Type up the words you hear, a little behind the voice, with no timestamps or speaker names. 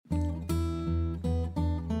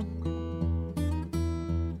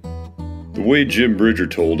The way Jim Bridger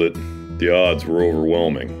told it, the odds were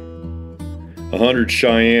overwhelming. 100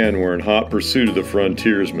 Cheyenne were in hot pursuit of the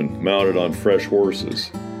frontiersmen, mounted on fresh horses.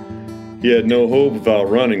 He had no hope of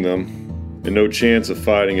outrunning them, and no chance of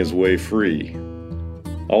fighting his way free.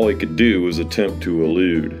 All he could do was attempt to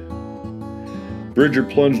elude. Bridger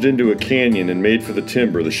plunged into a canyon and made for the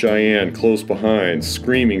timber, the Cheyenne close behind,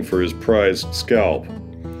 screaming for his prized scalp.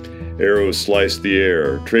 Arrows sliced the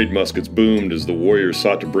air, trade muskets boomed as the warriors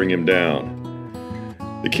sought to bring him down.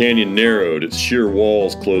 The canyon narrowed, its sheer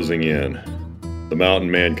walls closing in. The mountain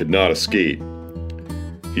man could not escape.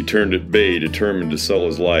 He turned at bay, determined to sell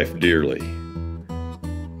his life dearly.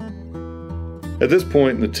 At this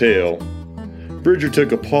point in the tale, Bridger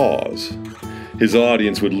took a pause. His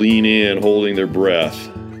audience would lean in, holding their breath,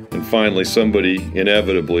 and finally somebody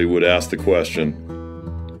inevitably would ask the question,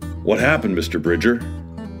 "What happened, Mr. Bridger?"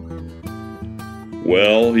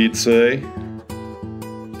 "Well," he'd say,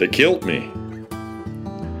 "they killed me."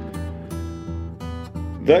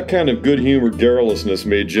 That kind of good-humored garrulousness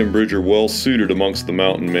made Jim Bridger well-suited amongst the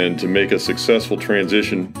mountain men to make a successful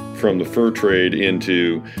transition from the fur trade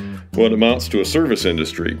into what amounts to a service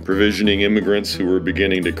industry, provisioning immigrants who were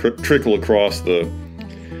beginning to trickle across the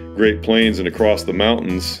Great Plains and across the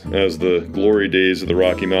mountains as the glory days of the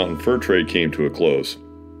Rocky Mountain fur trade came to a close.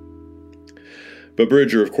 But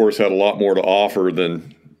Bridger, of course, had a lot more to offer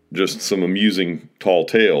than just some amusing tall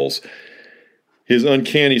tales. His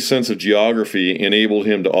uncanny sense of geography enabled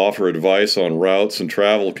him to offer advice on routes and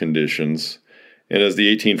travel conditions, and as the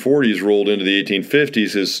 1840s rolled into the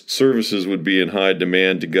 1850s, his services would be in high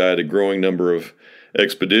demand to guide a growing number of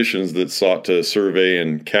expeditions that sought to survey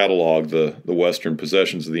and catalog the western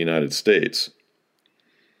possessions of the United States.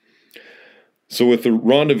 So with the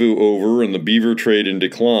rendezvous over and the beaver trade in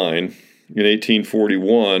decline, in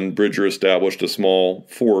 1841, Bridger established a small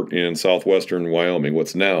fort in southwestern Wyoming,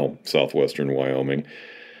 what's now southwestern Wyoming,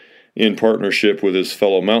 in partnership with his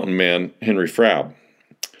fellow mountain man, Henry Frabb.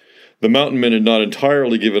 The mountain men had not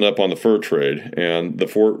entirely given up on the fur trade, and the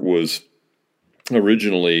fort was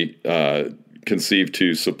originally conceived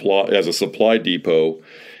to supply as a supply depot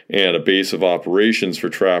and a base of operations for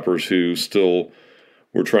trappers who still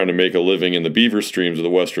were trying to make a living in the beaver streams of the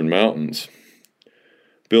western mountains.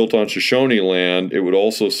 Built on Shoshone land, it would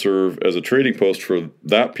also serve as a trading post for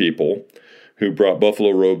that people who brought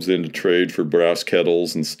buffalo robes in to trade for brass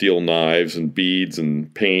kettles and steel knives and beads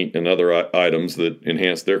and paint and other items that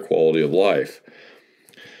enhanced their quality of life.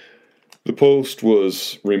 The post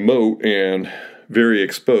was remote and very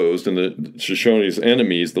exposed, and the Shoshone's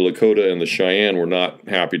enemies, the Lakota and the Cheyenne, were not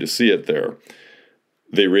happy to see it there.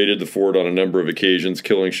 They raided the fort on a number of occasions,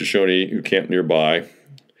 killing Shoshone who camped nearby.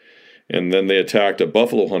 And then they attacked a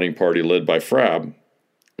buffalo hunting party led by Frabb,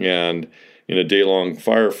 and in a day-long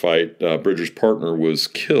firefight, Bridger's partner was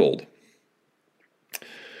killed.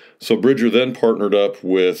 So Bridger then partnered up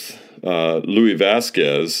with Louis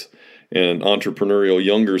Vasquez, an entrepreneurial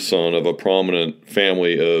younger son of a prominent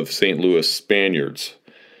family of St. Louis Spaniards.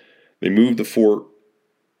 They moved the fort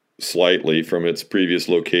slightly from its previous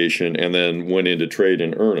location and then went into trade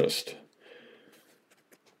in earnest.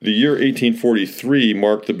 The year 1843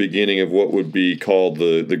 marked the beginning of what would be called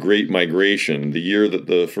the Great Migration, the year that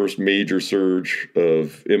the first major surge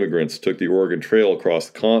of immigrants took the Oregon Trail across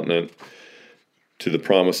the continent to the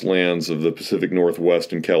promised lands of the Pacific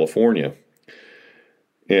Northwest and California.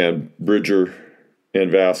 And Bridger and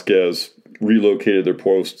Vasquez relocated their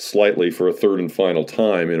post slightly for a third and final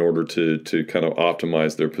time in order to kind of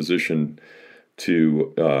optimize their position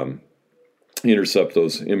to intercept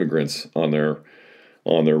those immigrants on their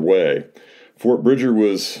way. Fort Bridger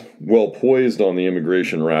was well poised on the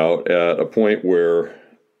immigration route at a point where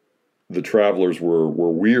the travelers were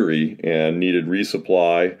weary and needed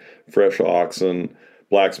resupply, fresh oxen,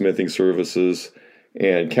 blacksmithing services,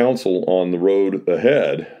 and counsel on the road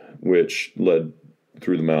ahead, which led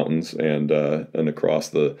through the mountains and across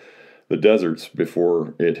the deserts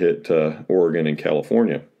before it hit Oregon and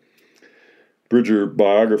California. Bridger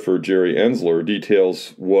biographer Jerry Ensler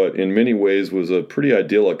details what in many ways was a pretty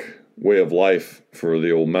idyllic way of life for the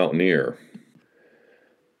old mountaineer.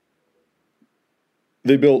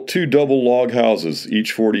 They built 2 double log houses,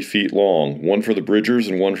 each 40 feet long, one for the Bridgers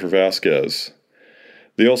and one for Vasquez.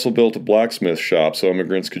 They also built a blacksmith shop so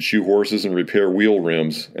immigrants could shoe horses and repair wheel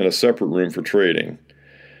rims, and a separate room for trading.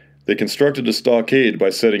 They constructed a stockade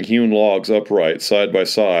by setting hewn logs upright side by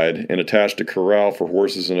side and attached a corral for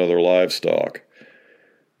horses and other livestock.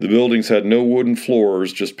 The buildings had no wooden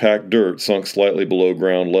floors, just packed dirt sunk slightly below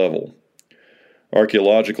ground level.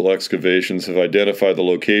 Archaeological excavations have identified the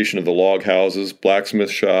location of the log houses,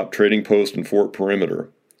 blacksmith shop, trading post, and fort perimeter.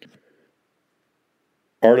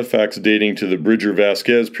 Artifacts dating to the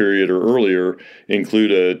Bridger-Vasquez period or earlier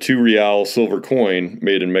include a 2 real silver coin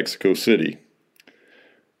made in Mexico City.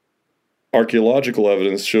 Archaeological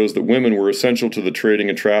evidence shows that women were essential to the trading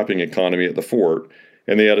and trapping economy at the fort,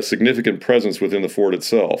 and they had a significant presence within the fort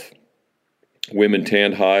itself. Women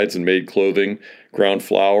tanned hides and made clothing, ground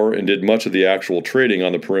flour, and did much of the actual trading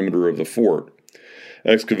on the perimeter of the fort.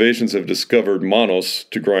 Excavations have discovered manos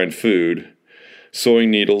to grind food,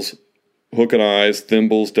 sewing needles, hook and eyes,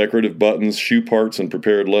 thimbles, decorative buttons, shoe parts, and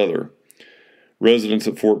prepared leather. Residents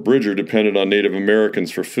at Fort Bridger depended on Native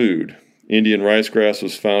Americans for food. Indian ricegrass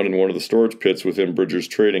was found in one of the storage pits within Bridger's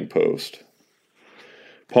trading post.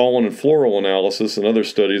 Pollen and floral analysis and other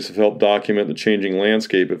studies have helped document the changing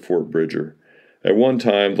landscape at Fort Bridger. At one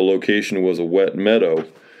time, the location was a wet meadow,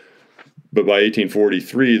 but by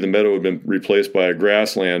 1843, the meadow had been replaced by a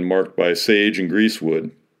grassland marked by sage and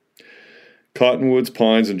greasewood. Cottonwoods,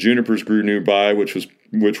 pines, and junipers grew nearby, which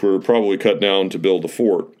were probably cut down to build the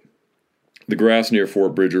fort. The grass near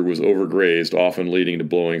Fort Bridger was overgrazed, often leading to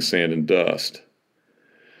blowing sand and dust.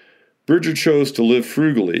 Bridger chose to live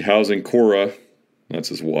frugally, housing Cora, that's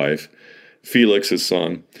his wife, Felix, his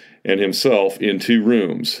son, and himself in 2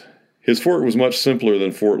 rooms. His fort was much simpler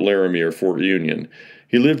than Fort Laramie or Fort Union.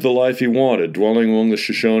 He lived the life he wanted, dwelling among the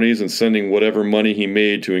Shoshones and sending whatever money he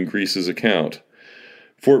made to increase his account.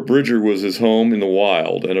 Fort Bridger was his home in the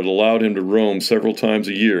wild, and it allowed him to roam several times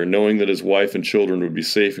a year, knowing that his wife and children would be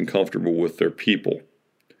safe and comfortable with their people.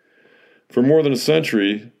 For more than a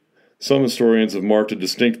century, some historians have marked a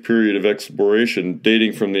distinct period of exploration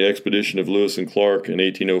dating from the expedition of Lewis and Clark in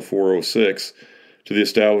 1804-06 to the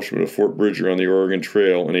establishment of Fort Bridger on the Oregon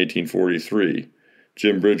Trail in 1843.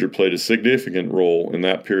 Jim Bridger played a significant role in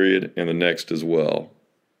that period and the next as well.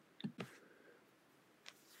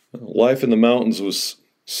 Life in the mountains was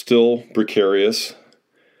still precarious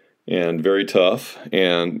and very tough,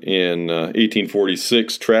 and in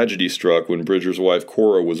 1846, tragedy struck when Bridger's wife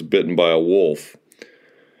Cora was bitten by a wolf.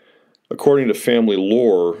 According to family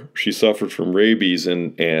lore, she suffered from rabies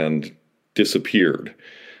and disappeared.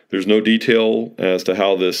 There's no detail as to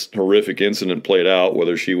how this horrific incident played out,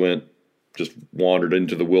 whether she just wandered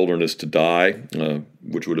into the wilderness to die,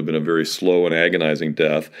 which would have been a very slow and agonizing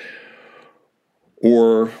death,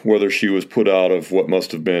 or whether she was put out of what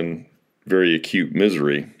must have been very acute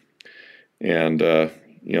misery. And,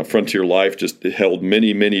 frontier life just held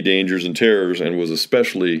many, many dangers and terrors and was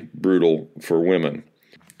especially brutal for women.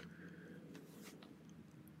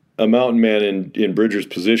 A mountain man in Bridger's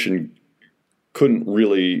position couldn't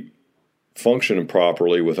really function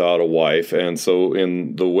properly without a wife, and so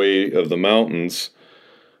in the way of the mountains,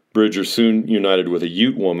 Bridger soon united with a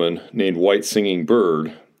Ute woman named White Singing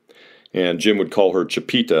Bird, and Jim would call her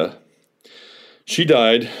Chipita. She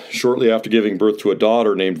died shortly after giving birth to a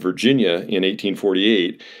daughter named Virginia in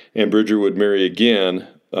 1848, and Bridger would marry again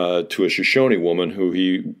to a Shoshone woman who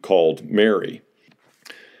he called Mary.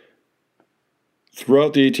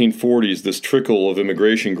 Throughout the 1840s, this trickle of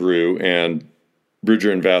immigration grew, and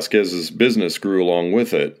Bridger and Vasquez's business grew along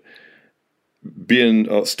with it.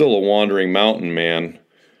 Being still a wandering mountain man,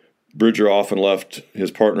 Bridger often left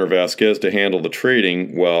his partner Vasquez to handle the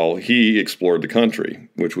trading while he explored the country,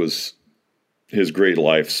 which was his great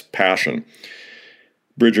life's passion.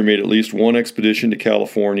 Bridger made at least one expedition to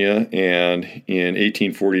California, and in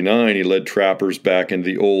 1849 he led trappers back into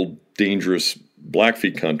the old, dangerous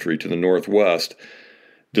Blackfeet country to the northwest,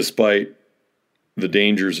 despite the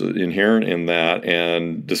dangers inherent in that,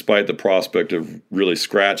 and despite the prospect of really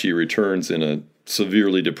scratchy returns in a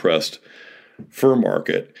severely depressed fur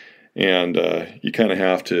market. And you kind of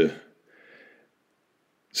have to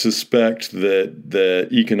suspect that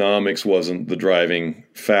economics wasn't the driving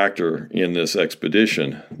factor in this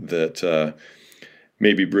expedition, that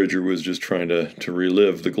maybe Bridger was just trying to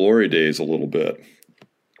relive the glory days a little bit.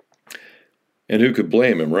 And who could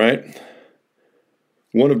blame him, right?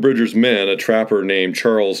 One of Bridger's men, a trapper named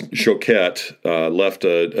Charles Choquette, left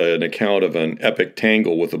an account of an epic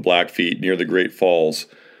tangle with the Blackfeet near the Great Falls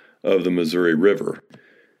of the Missouri River.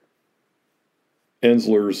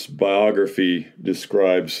 Ensler's biography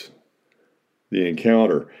describes the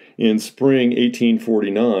encounter. In spring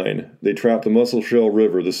 1849, they trapped the Musselshell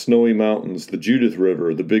River, the Snowy Mountains, the Judith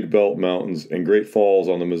River, the Big Belt Mountains, and Great Falls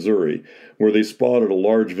on the Missouri, where they spotted a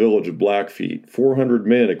large village of Blackfeet, 400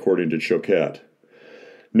 men according to Choquette.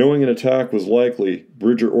 Knowing an attack was likely,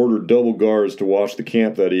 Bridger ordered double guards to watch the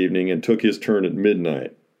camp that evening and took his turn at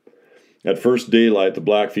midnight. At first daylight, the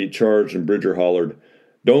Blackfeet charged and Bridger hollered,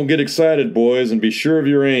 "Don't get excited, boys, and be sure of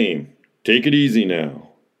your aim. Take it easy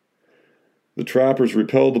now." The trappers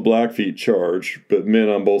repelled the Blackfeet charge, but men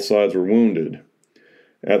on both sides were wounded.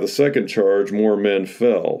 At the second charge, more men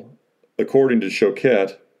fell. According to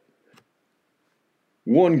Choquette,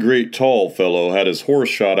 one great tall fellow had his horse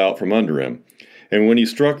shot out from under him, and when he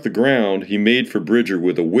struck the ground, he made for Bridger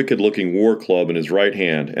with a wicked-looking war club in his right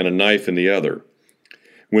hand and a knife in the other.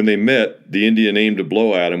 When they met, the Indian aimed a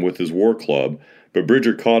blow at him with his war club, but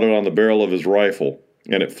Bridger caught it on the barrel of his rifle,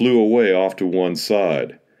 and it flew away off to one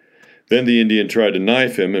side. Then the Indian tried to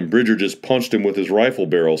knife him, and Bridger just punched him with his rifle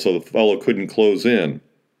barrel so the fellow couldn't close in.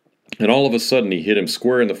 And all of a sudden he hit him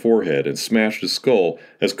square in the forehead and smashed his skull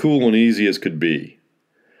as cool and easy as could be.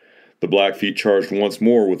 The Blackfeet charged once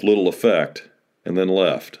more with little effect, and then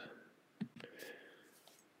left.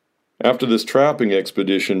 After this trapping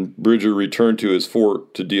expedition, Bridger returned to his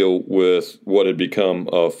fort to deal with what had become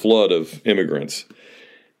a flood of immigrants.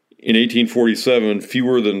 In 1847,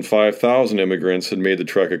 fewer than 5,000 immigrants had made the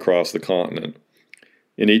trek across the continent.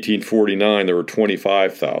 In 1849, there were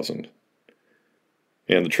 25,000.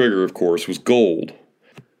 And the trigger, of course, was gold.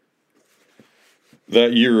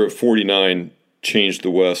 That year of 49 changed the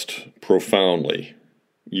West profoundly.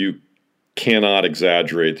 You cannot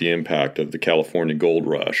exaggerate the impact of the California gold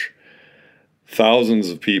rush. Thousands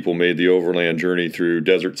of people made the overland journey through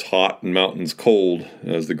deserts hot and mountains cold,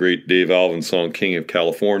 as the great Dave Alvin song King of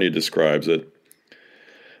California describes it.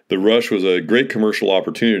 The rush was a great commercial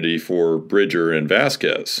opportunity for Bridger and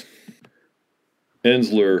Vasquez.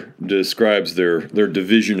 Ensler describes their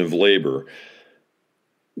division of labor.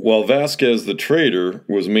 While Vasquez the trader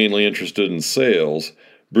was mainly interested in sales,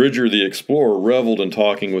 Bridger the explorer reveled in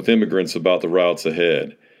talking with immigrants about the routes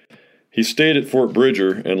ahead. He stayed at Fort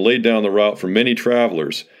Bridger and laid down the route for many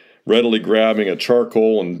travelers, readily grabbing a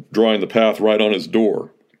charcoal and drawing the path right on his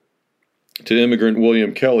door. To immigrant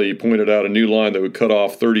William Kelly, he pointed out a new line that would cut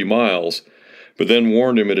off 30 miles, but then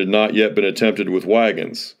warned him it had not yet been attempted with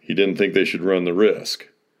wagons. He didn't think they should run the risk.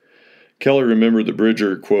 Kelly remembered that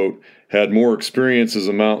Bridger, quote, had more experience as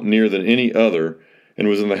a mountaineer than any other, and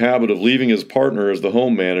was in the habit of leaving his partner as the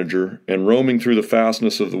home manager and roaming through the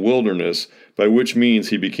fastness of the wilderness, by which means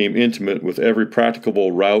he became intimate with every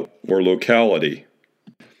practicable route or locality.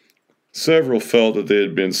 Several felt that they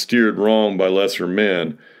had been steered wrong by lesser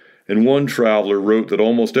men, and one traveler wrote that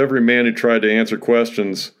almost every man who tried to answer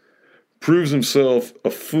questions proves himself a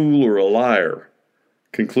fool or a liar,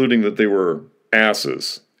 concluding that they were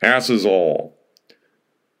asses all.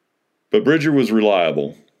 But Bridger was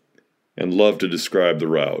reliable and loved to describe the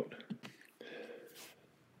route.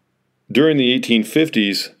 During the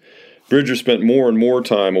 1850s, Bridger spent more and more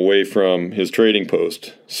time away from his trading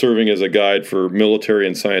post, serving as a guide for military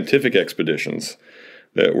and scientific expeditions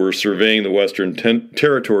that were surveying the Western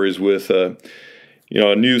territories with a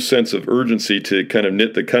new sense of urgency to kind of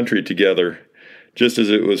knit the country together, just as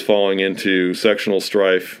it was falling into sectional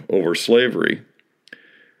strife over slavery.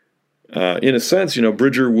 In a sense,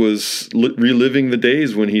 Bridger was reliving the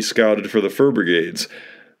days when he scouted for the fur brigades.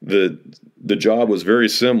 The job was very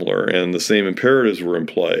similar, and the same imperatives were in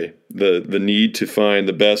play. The need to find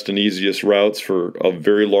the best and easiest routes for a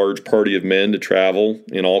very large party of men to travel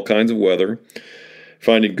in all kinds of weather,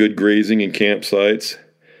 finding good grazing and campsites.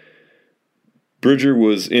 Bridger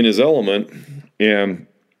was in his element, and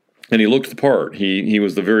he looked the part. He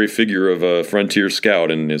was the very figure of a frontier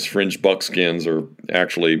scout, and his fringed buckskins are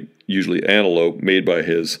actually usually antelope made by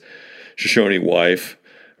his Shoshone wife,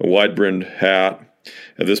 a wide-brimmed hat.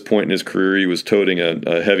 At this point in his career, he was toting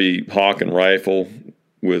a heavy hawk and rifle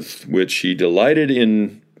with which he delighted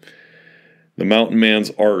in the mountain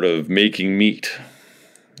man's art of making meat.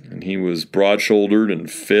 And he was broad-shouldered and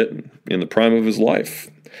fit in the prime of his life.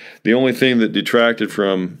 The only thing that detracted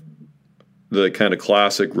from the kind of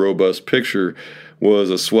classic, robust picture was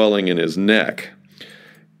a swelling in his neck.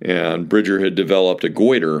 And Bridger had developed a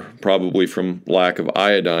goiter, probably from lack of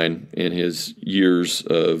iodine in his years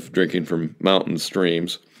of drinking from mountain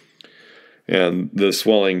streams. And the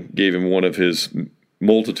swelling gave him one of his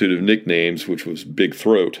multitude of nicknames, which was Big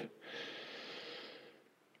Throat.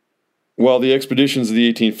 While the expeditions of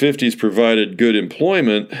the 1850s provided good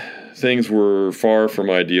employment, things were far from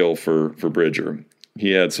ideal for Bridger.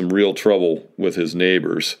 He had some real trouble with his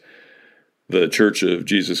neighbors, the Church of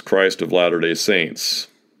Jesus Christ of Latter-day Saints,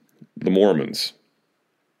 the Mormons.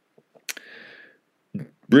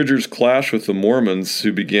 Bridger's clash with the Mormons,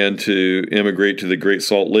 who began to immigrate to the Great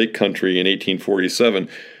Salt Lake country in 1847,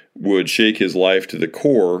 would shake his life to the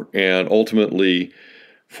core and ultimately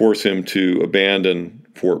force him to abandon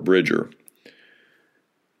Fort Bridger.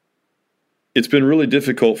 It's been really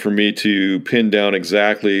difficult for me to pin down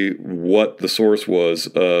exactly what the source was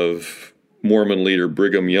of Mormon leader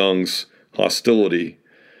Brigham Young's hostility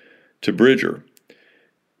to Bridger.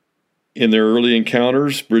 In their early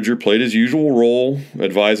encounters, Bridger played his usual role,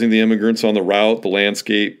 advising the immigrants on the route, the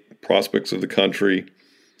landscape, prospects of the country.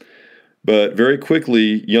 But very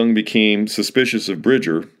quickly, Young became suspicious of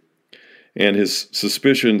Bridger, and his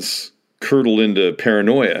suspicions curdled into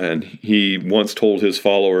paranoia, and he once told his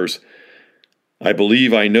followers, "I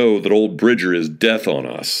believe I know that old Bridger is death on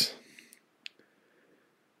us."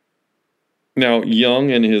 Now,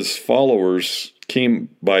 Young and his followers came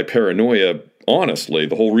by paranoia honestly.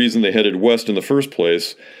 The whole reason they headed west in the first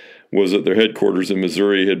place was that their headquarters in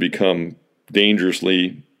Missouri had become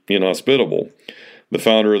dangerously inhospitable. The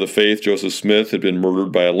founder of the faith, Joseph Smith, had been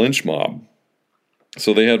murdered by a lynch mob.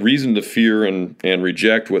 So they had reason to fear and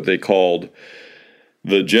reject what they called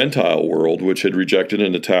the Gentile world, which had rejected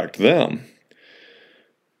and attacked them.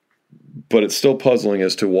 But it's still puzzling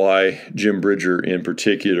as to why Jim Bridger in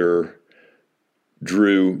particular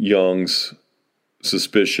drew Young's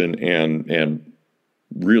suspicion and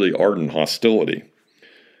really ardent hostility.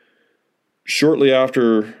 Shortly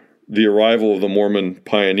after the arrival of the Mormon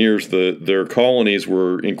pioneers, their colonies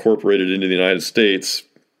were incorporated into the United States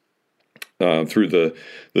through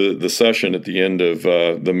the cession at the end of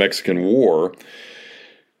the Mexican War.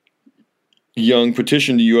 Young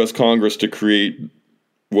petitioned the U.S. Congress to create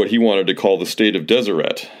what he wanted to call the state of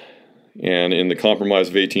Deseret. And in the Compromise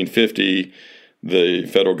of 1850, the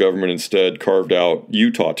federal government instead carved out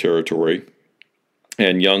Utah territory,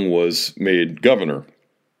 and Young was made governor.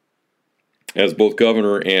 As both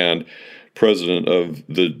governor and president of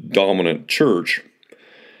the dominant church,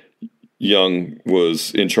 Young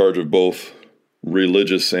was in charge of both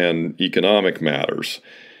religious and economic matters.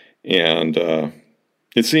 And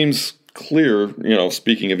it seems clear,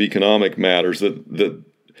 speaking of economic matters, that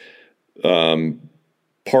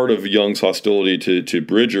part of Young's hostility to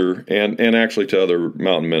Bridger and actually to other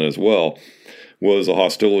mountain men as well was a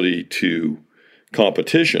hostility to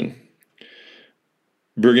competition.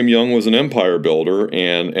 Brigham Young was an empire builder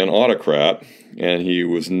and an autocrat, and he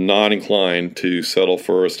was not inclined to settle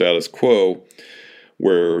for a status quo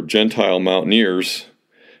where Gentile mountaineers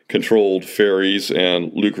controlled ferries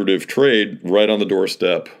and lucrative trade right on the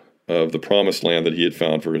doorstep of the promised land that he had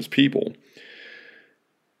found for his people.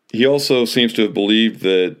 He also seems to have believed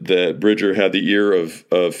that Bridger had the ear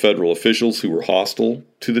of federal officials who were hostile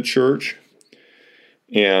to the church,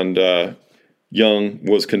 and Young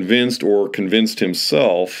was convinced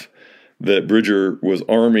himself that Bridger was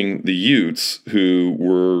arming the Utes, who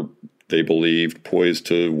were, they believed, poised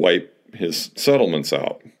to wipe his settlements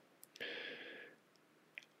out.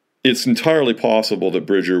 It's entirely possible that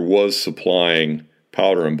Bridger was supplying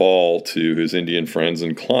powder and ball to his Indian friends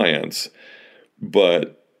and clients,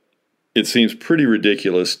 but it seems pretty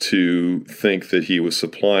ridiculous to think that he was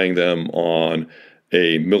supplying them on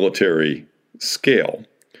a military scale,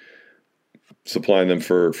 supplying them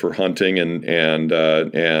for hunting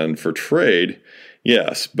and for trade.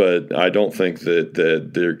 Yes, but I don't think that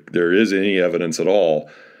there is any evidence at all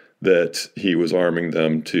that he was arming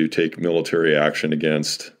them to take military action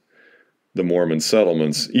against the Mormon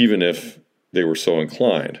settlements, even if they were so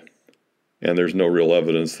inclined. And there's no real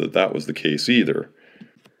evidence that that was the case either.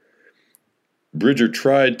 Bridger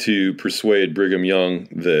tried to persuade Brigham Young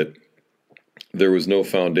that there was no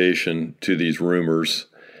foundation to these rumors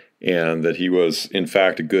and that he was, in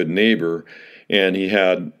fact, a good neighbor. And he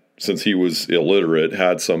had, since he was illiterate,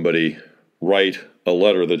 had somebody write a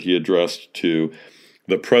letter that he addressed to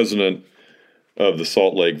the president of the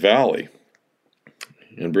Salt Lake Valley.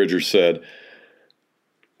 And Bridger said,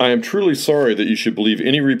 "I am truly sorry that you should believe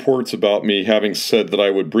any reports about me having said that I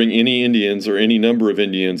would bring any Indians or any number of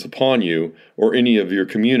Indians upon you or any of your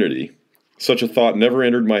community. Such a thought never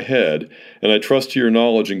entered my head, and I trust to your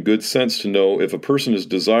knowledge and good sense to know if a person is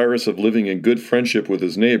desirous of living in good friendship with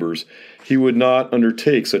his neighbors, he would not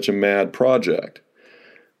undertake such a mad project.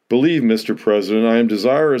 Believe, Mr. President, I am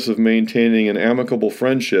desirous of maintaining an amicable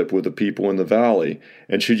friendship with the people in the valley,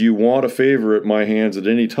 and should you want a favor at my hands at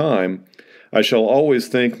any time, I shall always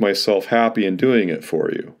think myself happy in doing it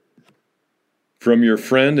for you. From your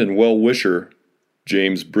friend and well-wisher,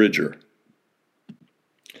 James Bridger."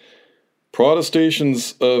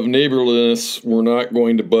 Protestations of neighborliness were not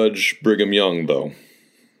going to budge Brigham Young, though.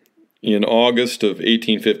 In August of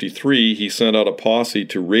 1853, he sent out a posse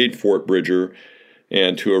to raid Fort Bridger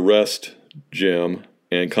and to arrest Jim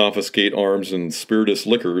and confiscate arms and spirituous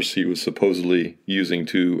liquors he was supposedly using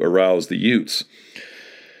to arouse the Utes.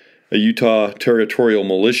 A Utah territorial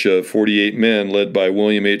militia of 48 men led by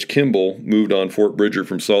William H. Kimball moved on Fort Bridger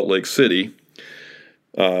from Salt Lake City.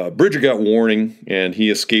 Bridger got warning, and he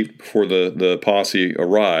escaped before the posse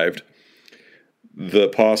arrived. The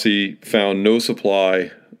posse found no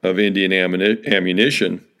supply of Indian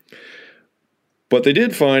ammunition, But they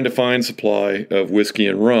did find a fine supply of whiskey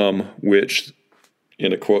and rum, which,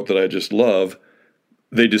 in a quote that I just love,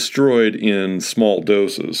 they destroyed in small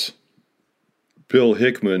doses. Bill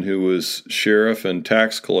Hickman, who was sheriff and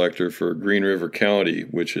tax collector for Green River County,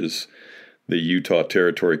 which is the Utah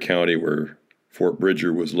Territory county where Fort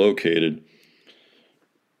Bridger was located,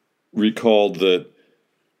 recalled that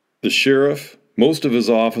the sheriff, most of his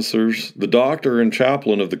officers, the doctor and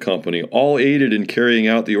chaplain of the company all aided in carrying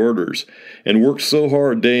out the orders and worked so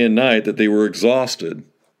hard day and night that they were exhausted,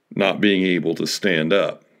 not being able to stand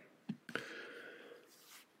up.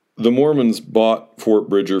 The Mormons bought Fort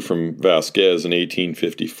Bridger from Vasquez in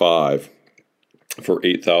 1855 for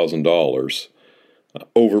 $8,000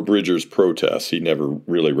 over Bridger's protests. He never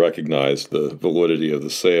really recognized the validity of the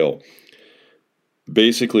sale.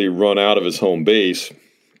 Basically run out of his home base,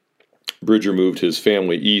 Bridger moved his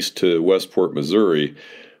family east to Westport, Missouri,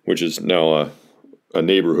 which is now a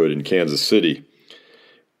neighborhood in Kansas City.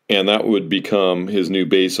 And that would become his new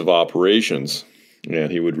base of operations.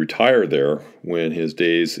 And he would retire there when his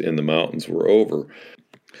days in the mountains were over.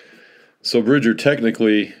 So Bridger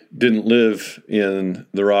technically didn't live in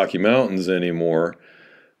the Rocky Mountains anymore,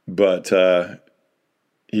 but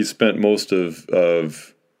he spent most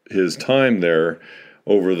of his time there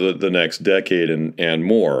over the next decade and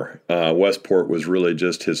more. Westport was really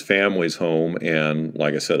just his family's home and,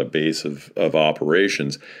 like I said, a base of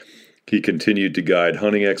operations. He continued to guide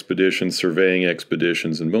hunting expeditions, surveying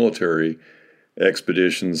expeditions, and military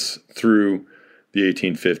expeditions through the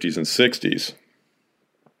 1850s and 60s.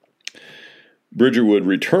 Bridger would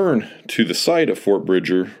return to the site of Fort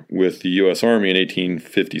Bridger with the U.S. Army in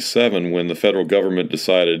 1857 when the federal government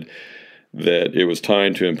decided that it was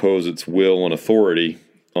time to impose its will and authority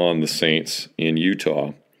on the Saints in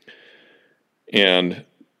Utah. And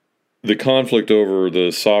the conflict over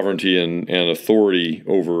the sovereignty and authority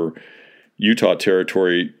over Utah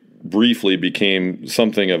territory briefly became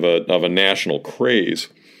something of a national craze.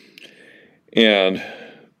 And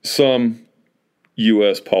some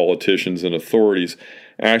U.S. politicians and authorities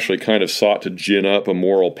actually kind of sought to gin up a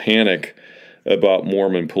moral panic about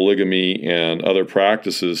Mormon polygamy and other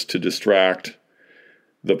practices to distract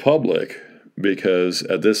the public, because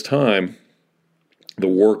at this time the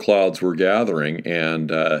war clouds were gathering and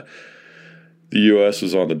the U.S.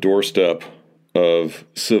 was on the doorstep of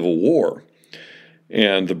civil war.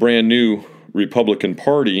 And the brand new Republican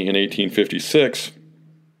Party in 1856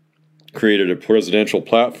 created a presidential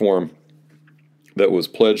platform that was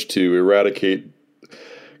pledged to eradicate,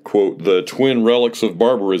 quote, the twin relics of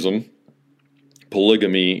barbarism,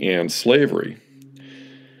 polygamy, and slavery.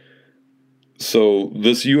 So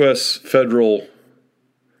this U.S. federal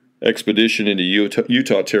expedition into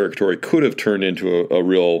Utah territory could have turned into a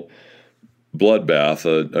real bloodbath,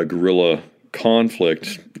 a guerrilla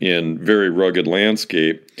conflict in very rugged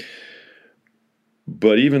landscape.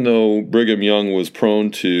 But even though Brigham Young was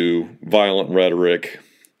prone to violent rhetoric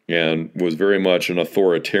and was very much an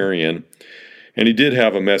authoritarian, and he did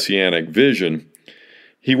have a messianic vision,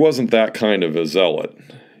 he wasn't that kind of a zealot.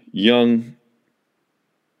 Young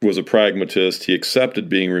was a pragmatist. He accepted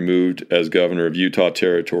being removed as governor of Utah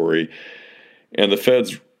Territory, and the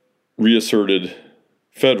feds reasserted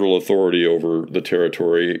federal authority over the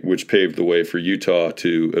territory, which paved the way for Utah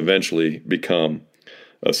to eventually become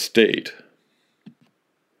a state.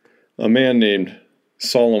 A man named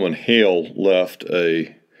Solomon Hale left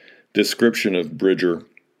a description of Bridger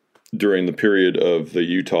during the period of the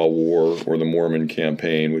Utah War or the Mormon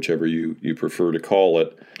Campaign, whichever you prefer to call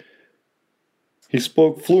it. He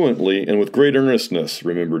spoke fluently and with great earnestness,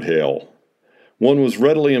 remembered Hale. One was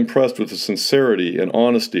readily impressed with the sincerity and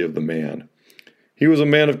honesty of the man. He was a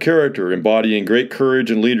man of character, embodying great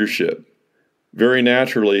courage and leadership. Very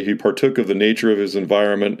naturally, he partook of the nature of his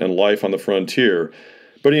environment and life on the frontier,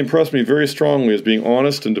 but he impressed me very strongly as being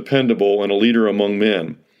honest and dependable and a leader among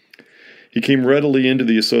men. He came readily into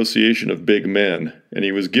the association of big men, and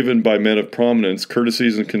he was given by men of prominence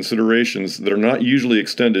courtesies and considerations that are not usually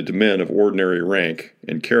extended to men of ordinary rank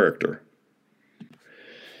and character.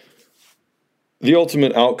 The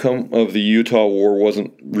ultimate outcome of the Utah War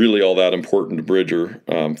wasn't really all that important to Bridger.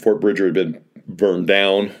 Fort Bridger had been burned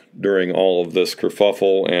down during all of this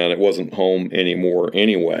kerfuffle, and it wasn't home anymore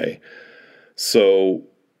anyway. So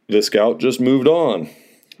the scout just moved on,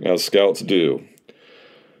 as scouts do.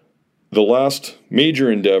 The last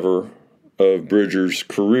major endeavor of Bridger's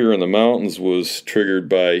career in the mountains was triggered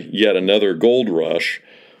by yet another gold rush,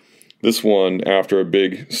 this one after a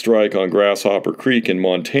big strike on Grasshopper Creek in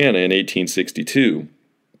Montana in 1862.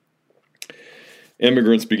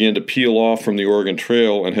 Immigrants began to peel off from the Oregon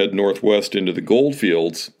Trail and head northwest into the gold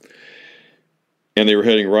fields. and they were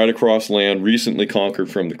heading right across land recently conquered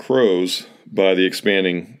from the Crows by the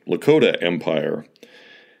expanding Lakota Empire.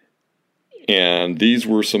 And these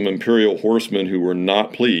were some imperial horsemen who were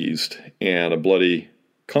not pleased, and a bloody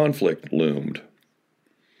conflict loomed.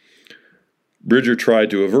 Bridger tried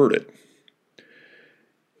to avert it.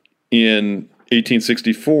 In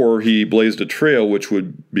 1864, he blazed a trail which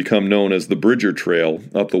would become known as the Bridger Trail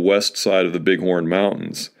up the west side of the Bighorn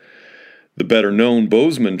Mountains. The better-known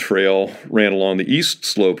Bozeman Trail ran along the east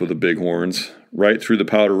slope of the Bighorns, right through the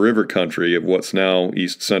Powder River country of what's now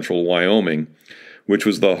east-central Wyoming, which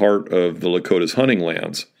was the heart of the Lakota's hunting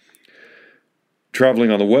lands.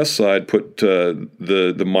 Traveling on the west side put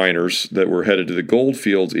the miners that were headed to the gold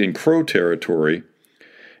fields in Crow territory,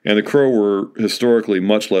 and the Crow were historically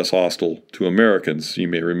much less hostile to Americans. You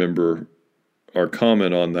may remember our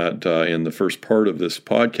comment on that in the first part of this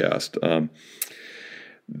podcast.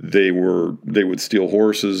 They would steal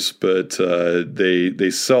horses, but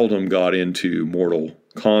they seldom got into mortal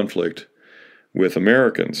conflict with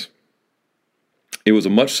Americans. It was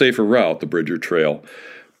a much safer route, the Bridger Trail,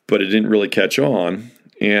 but it didn't really catch on.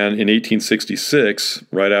 And in 1866,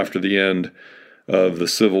 right after the end of the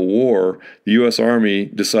Civil War, the U.S. Army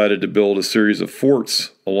decided to build a series of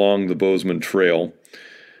forts along the Bozeman Trail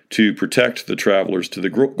to protect the travelers to the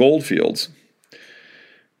gold fields.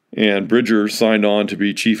 And Bridger signed on to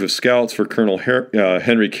be chief of scouts for Colonel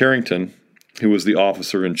Henry Carrington, who was the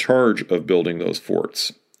officer in charge of building those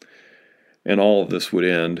forts. And all of this would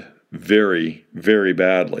end very, very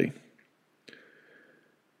badly.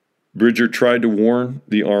 Bridger tried to warn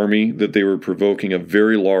the Army that they were provoking a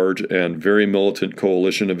very large and very militant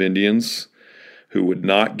coalition of Indians who would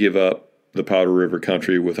not give up the Powder River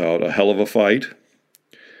country without a hell of a fight.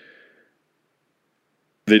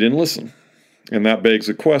 They didn't listen. And that begs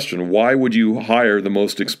the question, why would you hire the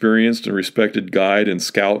most experienced and respected guide and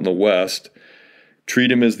scout in the West,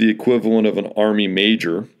 treat him as the equivalent of an Army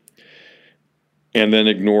major, and then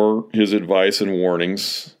ignore his advice and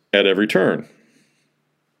warnings at every turn?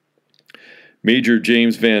 Major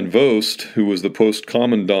James Van Vost, who was the post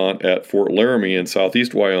commandant at Fort Laramie in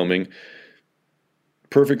southeast Wyoming,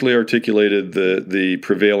 perfectly articulated the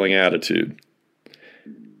prevailing attitude.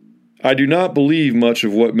 I do not believe much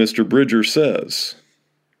of what Mr. Bridger says.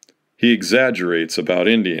 He exaggerates about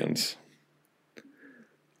Indians.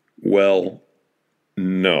 Well,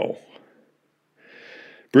 no.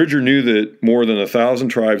 Bridger knew that more than 1,000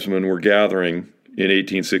 tribesmen were gathering in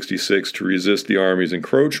 1866 to resist the Army's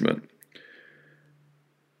encroachment.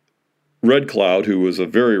 Red Cloud, who was a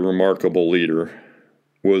very remarkable leader,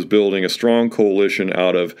 was building a strong coalition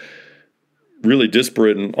out of really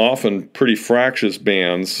disparate and often pretty fractious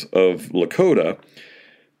bands of Lakota,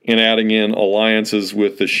 and adding in alliances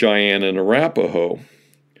with the Cheyenne and Arapaho.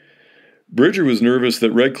 Bridger was nervous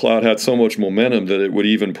that Red Cloud had so much momentum that it would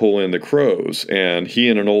even pull in the Crows, and he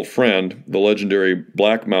and an old friend, the legendary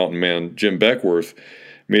Black Mountain Man Jim Beckwourth,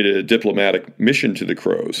 made a diplomatic mission to the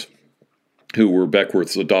Crows, who were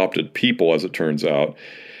Beckwourth's adopted people, as it turns out,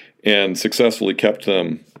 and successfully kept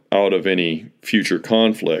them out of any future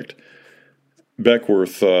conflict.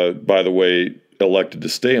 Beckwourth, by the way, elected to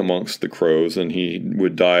stay amongst the Crows, and he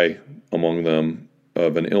would die among them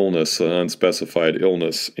of an illness, an unspecified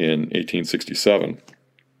illness, in 1867.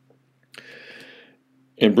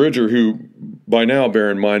 And Bridger, who by now, bear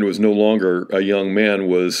in mind, was no longer a young man,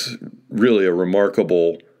 was really a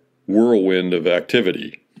remarkable whirlwind of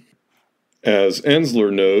activity. As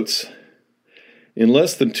Ensler notes, in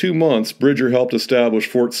less than 2 months, Bridger helped establish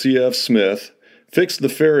Fort C.F. Smith, fixed the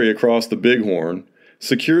ferry across the Bighorn,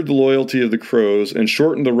 secured the loyalty of the Crows, and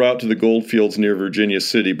shortened the route to the goldfields near Virginia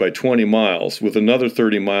City by 20 miles, with another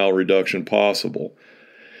 30-mile reduction possible.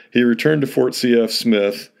 He returned to Fort C.F.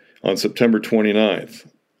 Smith on September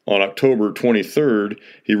 29th. On October 23rd,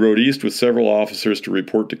 he rode east with several officers to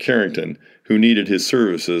report to Carrington, who needed his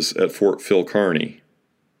services at Fort Phil Kearny.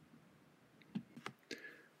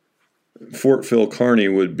 Fort Phil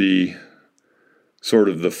Kearny would be sort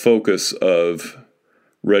of the focus of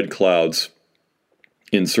Red Cloud's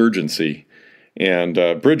insurgency, and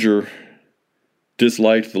Bridger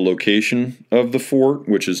disliked the location of the fort,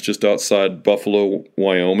 which is just outside Buffalo,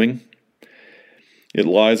 Wyoming. It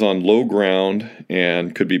lies on low ground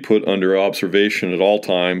and could be put under observation at all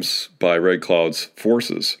times by Red Cloud's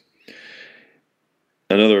forces.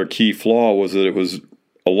 Another key flaw was that it was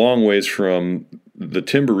a long ways from the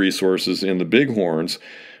timber resources in the Bighorns,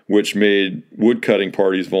 which made woodcutting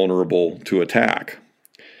parties vulnerable to attack.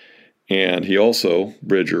 And he also,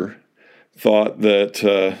 Bridger, thought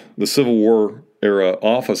that the Civil War era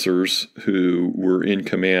officers who were in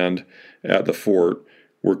command at the fort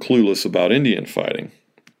were clueless about Indian fighting.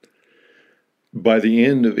 By the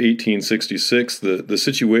end of 1866, the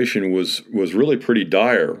situation was really pretty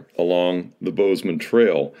dire along the Bozeman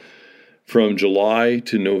Trail. From July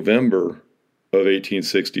to November of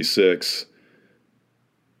 1866,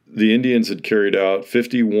 the Indians had carried out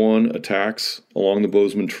 51 attacks along the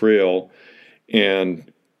Bozeman Trail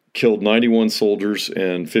and killed 91 soldiers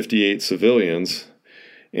and 58 civilians,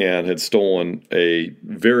 and had stolen a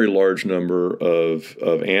very large number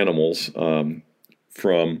of animals,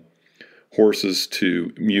 from horses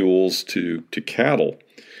to mules to cattle.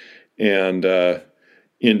 And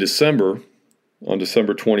in December, on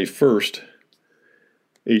December 21st,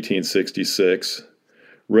 1866,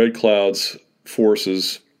 Red Cloud's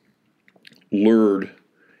forces lured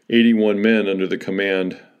 81 men under the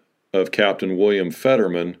command of Captain William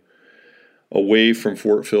Fetterman away from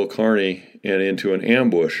Fort Phil Kearny and into an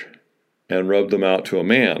ambush and rubbed them out to a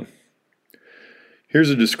man. Here's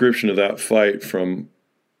a description of that fight from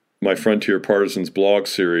my Frontier Partisans blog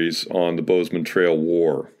series on the Bozeman Trail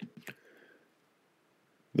War.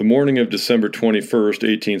 The morning of December 21st,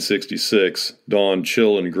 1866, dawned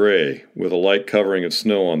chill and gray, with a light covering of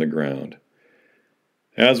snow on the ground.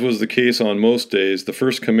 As was the case on most days, the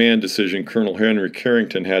first command decision Colonel Henry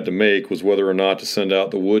Carrington had to make was whether or not to send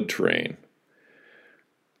out the wood train.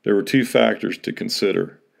 There were two factors to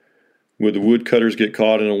consider. Would the woodcutters get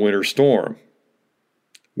caught in a winter storm?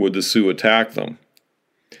 Would the Sioux attack them?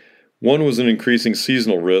 One was an increasing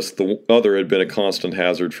seasonal risk, the other had been a constant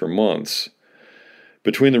hazard for months.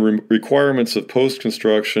 Between the requirements of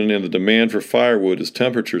post-construction and the demand for firewood as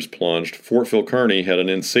temperatures plunged, Fort Phil Kearny had an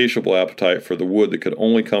insatiable appetite for the wood that could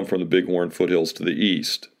only come from the Bighorn foothills to the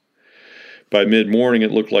east. By mid-morning, it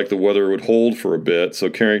looked like the weather would hold for a bit, so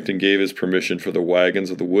Carrington gave his permission for the wagons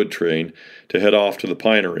of the wood train to head off to the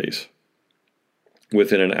pineries.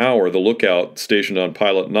 Within an hour, the lookout stationed on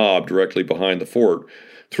Pilot Knob directly behind the fort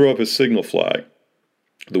threw up his signal flag.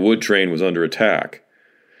 The wood train was under attack.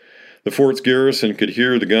 The fort's garrison could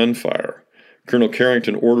hear the gunfire. Colonel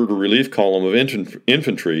Carrington ordered a relief column of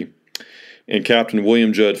infantry, and Captain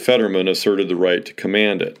William Judd Fetterman asserted the right to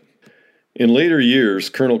command it. In later years,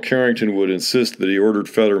 Colonel Carrington would insist that he ordered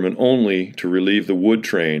Fetterman only to relieve the wood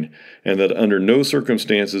train, and that under no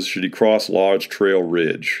circumstances should he cross Lodge Trail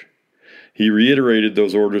Ridge. He reiterated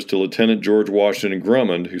those orders to Lieutenant George Washington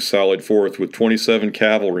Grummond, who sallied forth with 27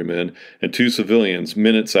 cavalrymen and 2 civilians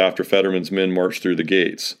minutes after Fetterman's men marched through the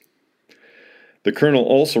gates. The colonel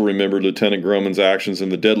also remembered Lieutenant Grummond's actions in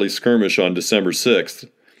the deadly skirmish on December 6th,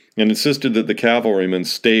 and insisted that the cavalrymen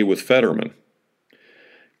stay with Fetterman.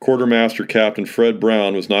 Quartermaster Captain Fred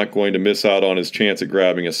Brown was not going to miss out on his chance at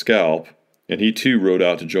grabbing a scalp, and he too rode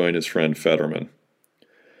out to join his friend Fetterman.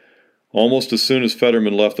 Almost as soon as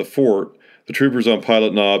Fetterman left the fort, the troopers on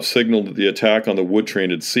Pilot Knob signaled that the attack on the wood train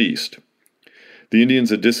had ceased. The Indians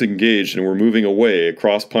had disengaged and were moving away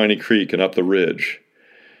across Piney Creek and up the ridge.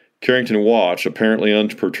 Carrington watched, apparently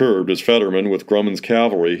unperturbed, as Fetterman, with Grummond's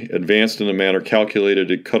cavalry, advanced in a manner calculated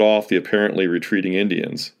to cut off the apparently retreating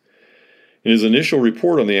Indians. In his initial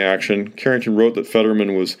report on the action, Carrington wrote that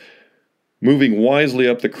Fetterman was moving wisely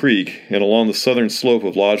up the creek and along the southern slope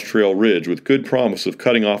of Lodge Trail Ridge with good promise of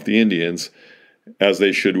cutting off the Indians as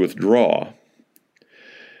they should withdraw.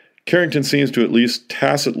 Carrington seems to at least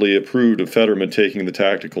tacitly approved of Fetterman taking the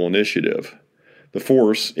tactical initiative. The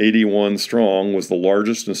force, 81 strong, was the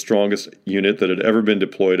largest and strongest unit that had ever been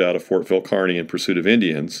deployed out of Fort Phil Kearny in pursuit of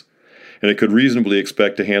Indians, and it could reasonably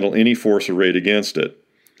expect to handle any force arrayed against it.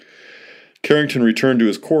 Carrington returned to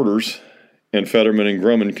his quarters, and Fetterman and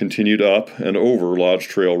Grummond continued up and over Lodge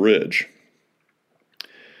Trail Ridge.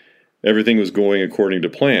 Everything was going according to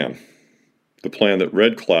plan. The plan that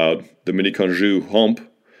Red Cloud, the Miniconjou Hump,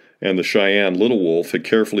 and the Cheyenne Little Wolf had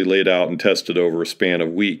carefully laid out and tested over a span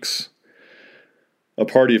of weeks. A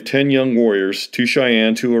party of 10 young warriors, 2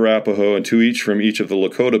 Cheyenne, 2 Arapaho, and 2 each from each of the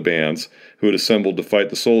Lakota bands who had assembled to fight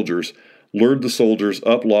the soldiers, lured the soldiers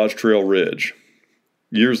up Lodge Trail Ridge.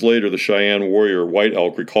 Years later, the Cheyenne warrior White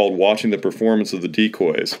Elk recalled watching the performance of the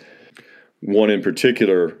decoys, one in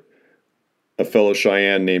particular, a fellow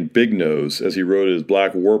Cheyenne named Big Nose, as he rode his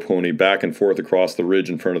black war pony back and forth across the ridge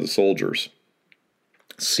in front of the soldiers,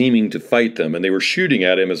 seeming to fight them, and they were shooting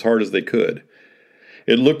at him as hard as they could.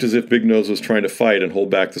 It looked as if Big Nose was trying to fight and hold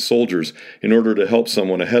back the soldiers in order to help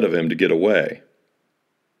someone ahead of him to get away.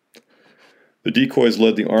 The decoys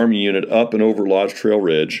led the army unit up and over Lodge Trail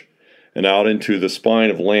Ridge and out into the spine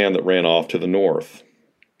of land that ran off to the north.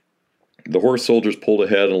 The horse soldiers pulled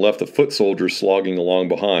ahead and left the foot soldiers slogging along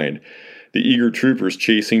behind, the eager troopers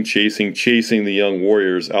chasing the young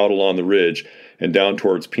warriors out along the ridge and down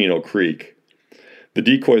towards Pino Creek. The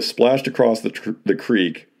decoys splashed across the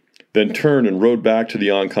creek, then turned and rode back to the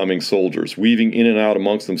oncoming soldiers, weaving in and out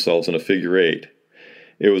amongst themselves in a figure eight.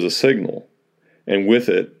 It was a signal, and with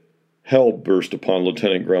it, hell burst upon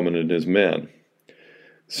Lieutenant Grumman and his men.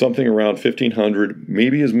 Something around 1,500,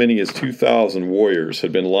 maybe as many as 2,000 warriors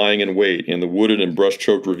had been lying in wait in the wooded and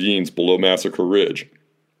brush-choked ravines below Massacre Ridge,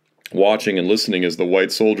 watching and listening as the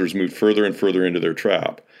white soldiers moved further and further into their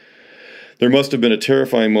trap. There must have been a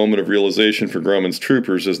terrifying moment of realization for Grumman's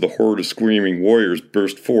troopers as the horde of screaming warriors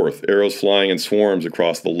burst forth, arrows flying in swarms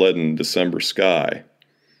across the leaden December sky.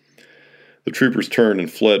 The troopers turned and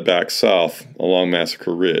fled back south along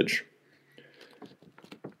Massacre Ridge.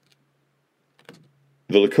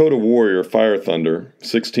 The Lakota warrior Fire Thunder,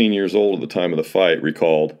 16 years old at the time of the fight,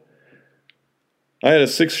 recalled, "I had a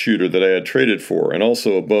six-shooter that I had traded for, and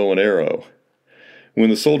also a bow and arrow. When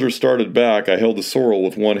the soldiers started back, I held the sorrel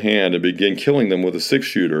with one hand and began killing them with a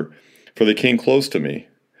six-shooter, for they came close to me.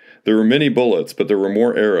 There were many bullets, but there were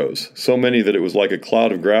more arrows, so many that it was like a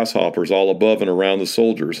cloud of grasshoppers all above and around the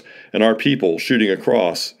soldiers, and our people, shooting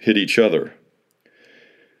across, hit each other."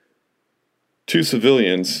 Two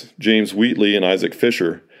civilians, James Wheatley and Isaac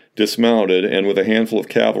Fisher, dismounted and with a handful of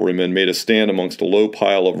cavalrymen made a stand amongst a low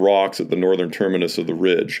pile of rocks at the northern terminus of the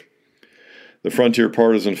ridge. The frontier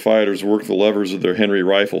partisan fighters worked the levers of their Henry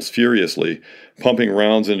rifles furiously, pumping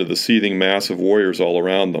rounds into the seething mass of warriors all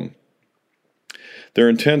around them. Their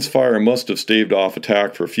intense fire must have staved off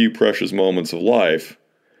attack for a few precious moments of life,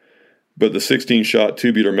 but the 16-shot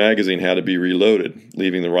tubular magazine had to be reloaded,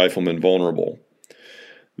 leaving the riflemen vulnerable.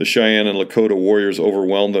 The Cheyenne and Lakota warriors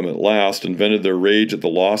overwhelmed them at last and vented their rage at the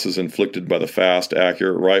losses inflicted by the fast,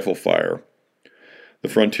 accurate rifle fire. The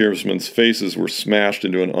frontiersmen's faces were smashed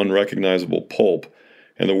into an unrecognizable pulp,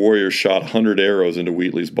 and the warriors shot 100 arrows into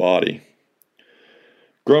Wheatley's body.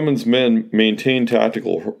 Grumman's men maintained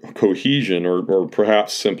tactical cohesion, or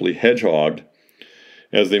perhaps simply hedgehogged,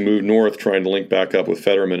 as they moved north trying to link back up with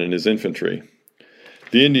Fetterman and his infantry.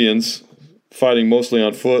 The Indians, fighting mostly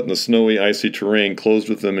on foot in the snowy, icy terrain, closed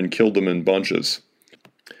with them and killed them in bunches.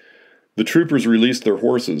 The troopers released their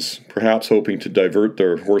horses, perhaps hoping to divert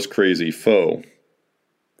their horse-crazy foe.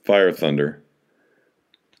 Fire Thunder.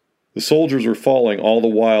 The soldiers were falling all the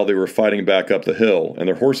while they were fighting back up the hill, and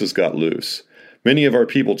their horses got loose. Many of our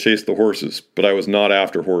people chased the horses, but I was not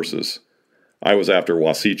after horses. I was after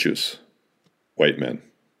Wasichus, white men.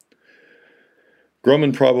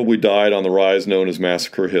 Grumman probably died on the rise known as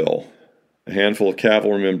Massacre Hill. A handful of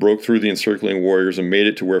cavalrymen broke through the encircling warriors and made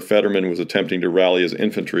it to where Fetterman was attempting to rally his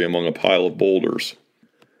infantry among a pile of boulders.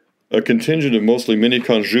 A contingent of mostly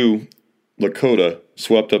Miniconjou Lakota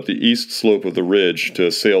swept up the east slope of the ridge to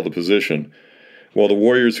assail the position, while the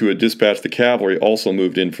warriors who had dispatched the cavalry also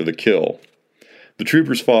moved in for the kill. The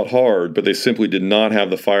troopers fought hard, but they simply did not have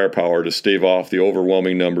the firepower to stave off the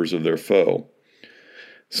overwhelming numbers of their foe.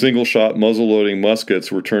 Single-shot muzzle-loading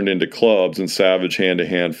muskets were turned into clubs in savage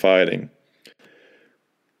hand-to-hand fighting.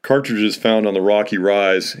 Cartridges found on the rocky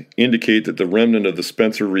rise indicate that the remnant of the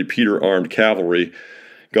Spencer repeater-armed cavalry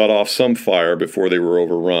got off some fire before they were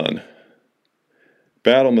overrun.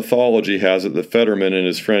 Battle mythology has it that Fetterman and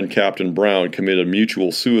his friend Captain Brown committed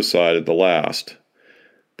mutual suicide at the last.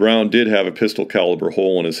 Brown did have a pistol-caliber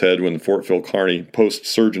hole in his head when the Fort Phil Kearny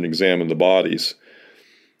post-surgeon examined the bodies,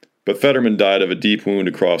 but Fetterman died of a deep wound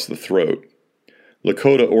across the throat.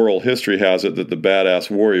 Lakota oral history has it that the badass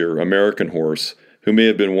warrior, American Horse, who may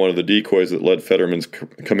have been one of the decoys that led Fetterman's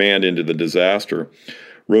command into the disaster,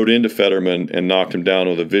 rode into Fetterman and knocked him down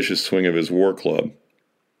with a vicious swing of his war club.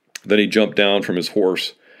 Then he jumped down from his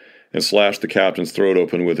horse and slashed the captain's throat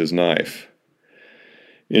open with his knife.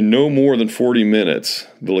 In no more than 40 minutes,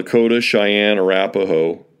 the Lakota, Cheyenne,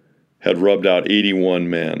 Arapaho had rubbed out 81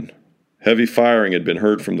 men. Heavy firing had been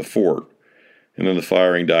heard from the fort, and then the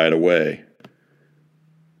firing died away.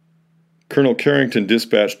 Colonel Carrington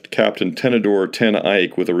dispatched Captain Tenador Ten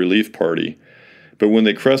Eyck with a relief party, but when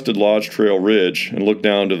they crested Lodge Trail Ridge and looked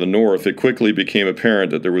down to the north, it quickly became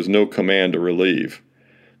apparent that there was no command to relieve.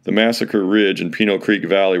 The Massacre Ridge and Pinot Creek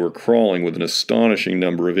Valley were crawling with an astonishing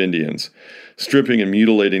number of Indians, stripping and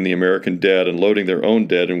mutilating the American dead and loading their own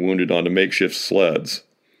dead and wounded onto makeshift sleds.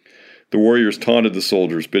 The warriors taunted the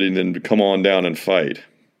soldiers, bidding them to come on down and fight.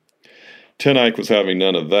 Ten Eyck was having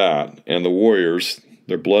none of that, and the warriors,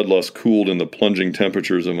 their bloodlust cooled in the plunging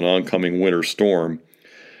temperatures of an oncoming winter storm,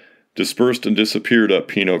 dispersed and disappeared up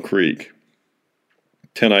Pinot Creek.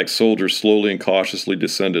 Ten Eyck's soldiers slowly and cautiously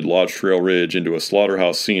descended Lodge Trail Ridge into a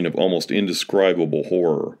slaughterhouse scene of almost indescribable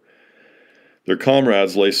horror. Their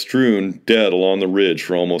comrades lay strewn dead along the ridge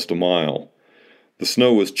for almost a mile. The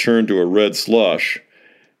snow was churned to a red slush,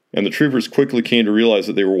 and the troopers quickly came to realize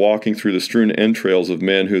that they were walking through the strewn entrails of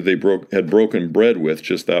men who they had broken bread with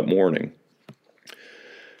just that morning.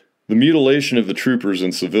 The mutilation of the troopers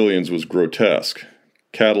and civilians was grotesque,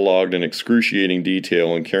 catalogued in excruciating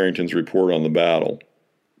detail in Carrington's report on the battle.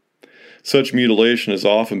 Such mutilation has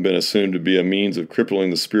often been assumed to be a means of crippling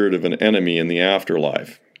the spirit of an enemy in the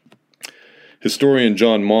afterlife. Historian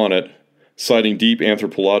John Monnett, citing deep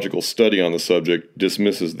anthropological study on the subject,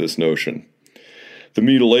 dismisses this notion. The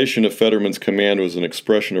mutilation of Fetterman's command was an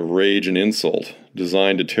expression of rage and insult,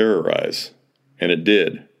 designed to terrorize, and it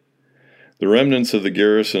did. The remnants of the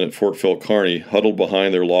garrison at Fort Phil Kearny huddled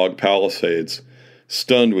behind their log palisades,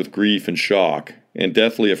 stunned with grief and shock, and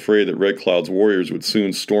deathly afraid that Red Cloud's warriors would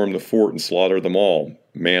soon storm the fort and slaughter them all,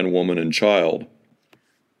 man, woman, and child.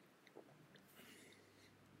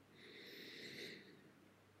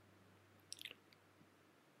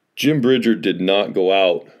 Jim Bridger did not go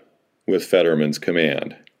out with Fetterman's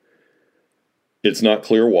command. It's not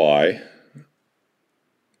clear why.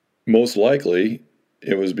 Most likely,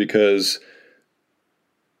 it was because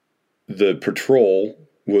the patrol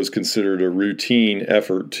was considered a routine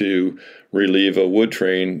effort to relieve a wood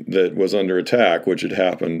train that was under attack, which had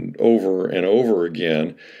happened over and over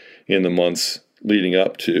again in the months leading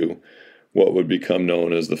up to what would become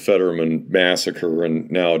known as the Fetterman Massacre,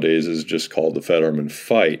 and nowadays is just called the Fetterman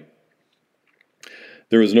Fight.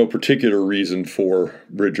 There was no particular reason for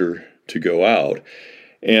Bridger to go out.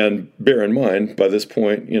 And bear in mind, by this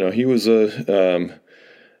point, he was an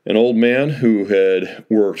old man who had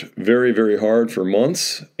worked very, very hard for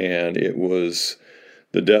months, and it was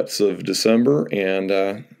the depths of December,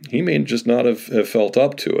 and he may just not have felt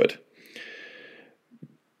up to it.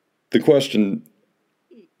 The question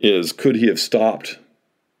is, could he have stopped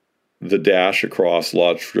the dash across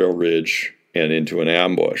Lodge Trail Ridge and into an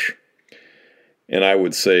ambush? And I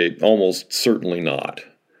would say almost certainly not.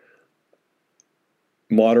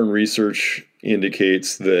 Modern research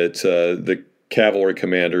indicates that the cavalry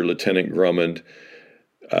commander, Lieutenant Grummond,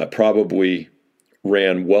 probably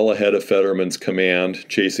ran well ahead of Fetterman's command,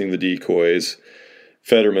 chasing the decoys.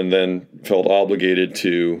 Fetterman then felt obligated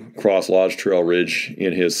to cross Lodge Trail Ridge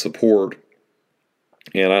in his support,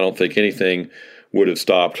 and I don't think anything would have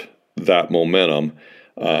stopped that momentum.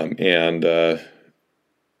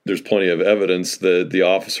 There's plenty of evidence that the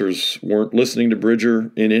officers weren't listening to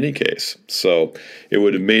Bridger in any case. So it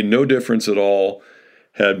would have made no difference at all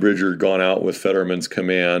had Bridger gone out with Fetterman's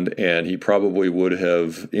command, and he probably would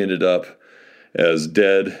have ended up as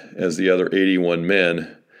dead as the other 81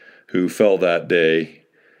 men who fell that day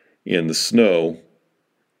in the snow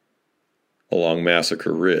along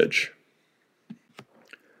Massacre Ridge.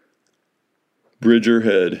 Bridger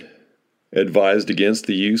had advised against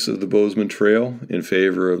the use of the Bozeman Trail in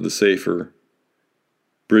favor of the safer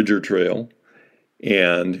Bridger Trail,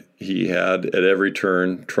 and he had at every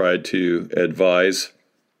turn tried to advise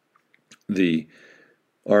the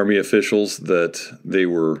Army officials that they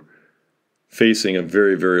were facing a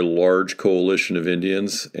very, very large coalition of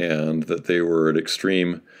Indians and that they were at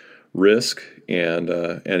extreme risk, and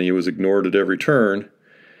he was ignored at every turn.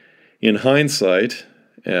 In hindsight,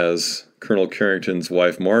 as Colonel Carrington's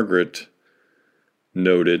wife Margaret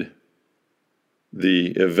noted,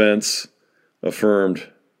 the events affirmed,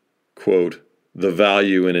 quote, the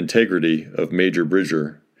value and integrity of Major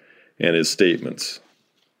Bridger and his statements.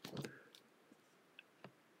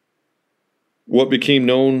 What became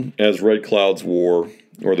known as Red Cloud's War,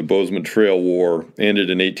 or the Bozeman Trail War, ended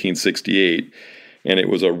in 1868, and it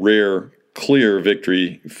was a rare, clear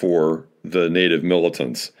victory for the Native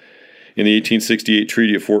militants. In the 1868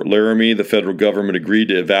 Treaty of Fort Laramie, the federal government agreed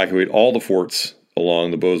to evacuate all the forts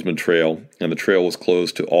along the Bozeman Trail, and the trail was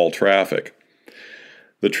closed to all traffic.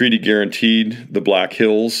 The treaty guaranteed the Black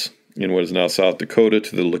Hills in what is now South Dakota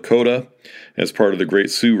to the Lakota as part of the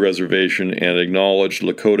Great Sioux Reservation, and acknowledged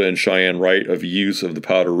Lakota and Cheyenne right of use of the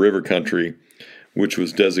Powder River country, which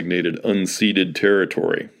was designated unceded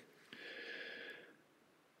territory.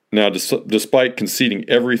 Now, despite conceding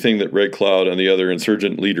everything that Red Cloud and the other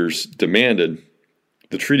insurgent leaders demanded,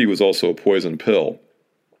 the treaty was also a poison pill.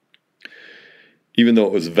 Even though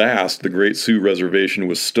it was vast, the Great Sioux Reservation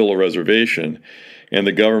was still a reservation, and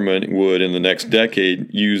the government would, in the next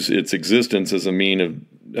decade, use its existence as a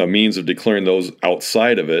means of declaring those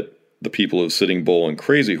outside of it, the people of Sitting Bull and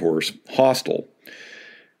Crazy Horse, hostile.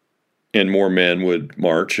 And more men would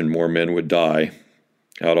march and more men would die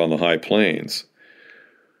out on the high plains.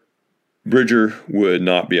 Bridger would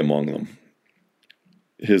not be among them.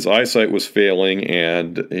 His eyesight was failing,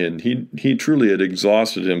 and he truly had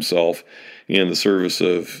exhausted himself in the service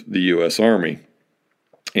of the U.S. Army.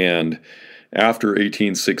 And after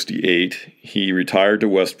 1868, he retired to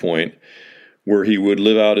West Point, where he would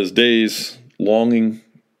live out his days longing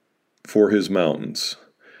for his mountains.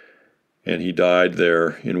 And he died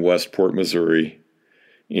there in Westport, Missouri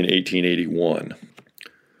in 1881.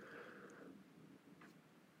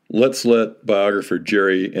 Let's let biographer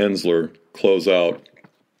Jerry Ensler close out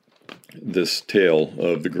this tale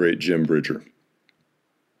of the great Jim Bridger.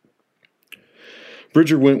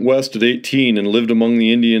 Bridger went west at 18 and lived among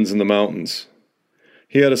the Indians in the mountains.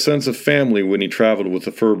 He had a sense of family when he traveled with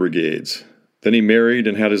the fur brigades. Then he married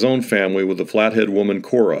and had his own family with the Flathead woman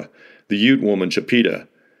Cora, the Ute woman Chapita,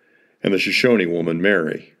 and the Shoshone woman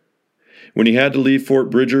Mary. When he had to leave Fort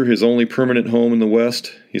Bridger, his only permanent home in the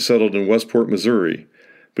West, he settled in Westport, Missouri,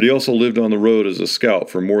 but he also lived on the road as a scout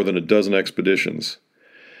for more than a dozen expeditions.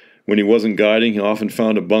 When he wasn't guiding, he often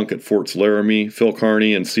found a bunk at Forts Laramie, Phil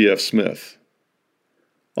Kearny, and C.F. Smith.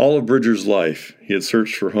 All of Bridger's life, he had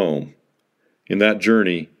searched for home. In that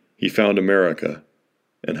journey, he found America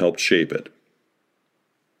and helped shape it.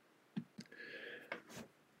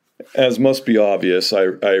 As must be obvious, I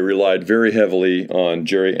relied very heavily on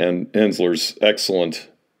Jerry Ensler's excellent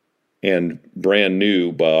and brand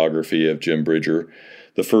new biography of Jim Bridger,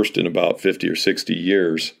 the first in about 50 or 60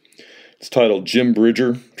 years. It's titled Jim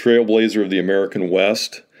Bridger, Trailblazer of the American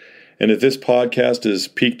West. And if this podcast has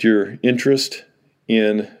piqued your interest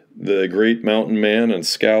in the great mountain man and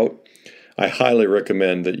scout, I highly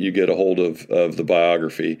recommend that you get a hold of the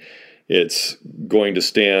biography. It's going to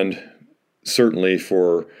stand certainly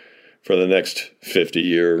for the next 50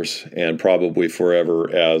 years and probably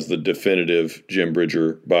forever as the definitive Jim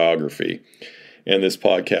Bridger biography. And this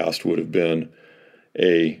podcast would have been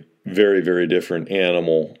a very, very different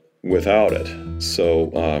animal without it. So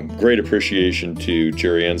great appreciation to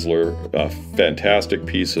Jerry Ensler, a fantastic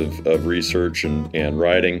piece of research and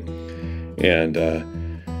writing. And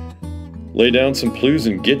lay down some clues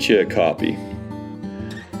and get you a copy.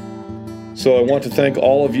 So I want to thank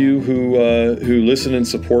all of you who listen and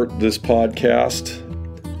support this podcast.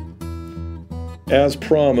 As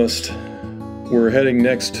promised, we're heading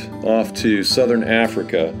next off to Southern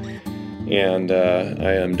Africa, and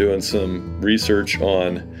I am doing some research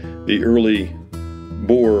on the early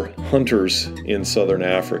Boer hunters in Southern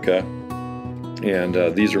Africa.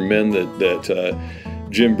 And these are men that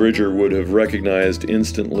Jim Bridger would have recognized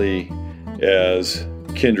instantly as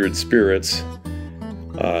kindred spirits.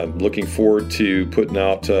 Looking forward to putting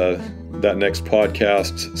out that next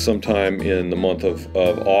podcast sometime in the month of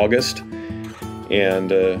August.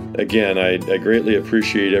 And again, I greatly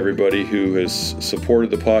appreciate everybody who has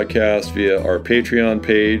supported the podcast via our Patreon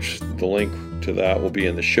page. The link to that will be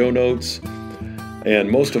in the show notes.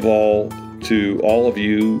 And most of all, to all of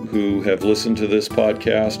you who have listened to this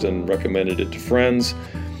podcast and recommended it to friends.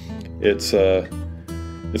 It's a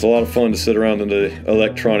lot of fun to sit around in the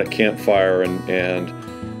electronic campfire and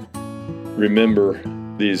remember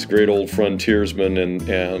these great old frontiersmen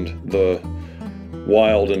and the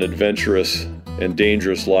wild and adventurous and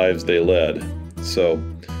dangerous lives they led. So,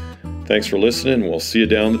 thanks for listening. We'll see you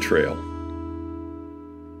down the trail.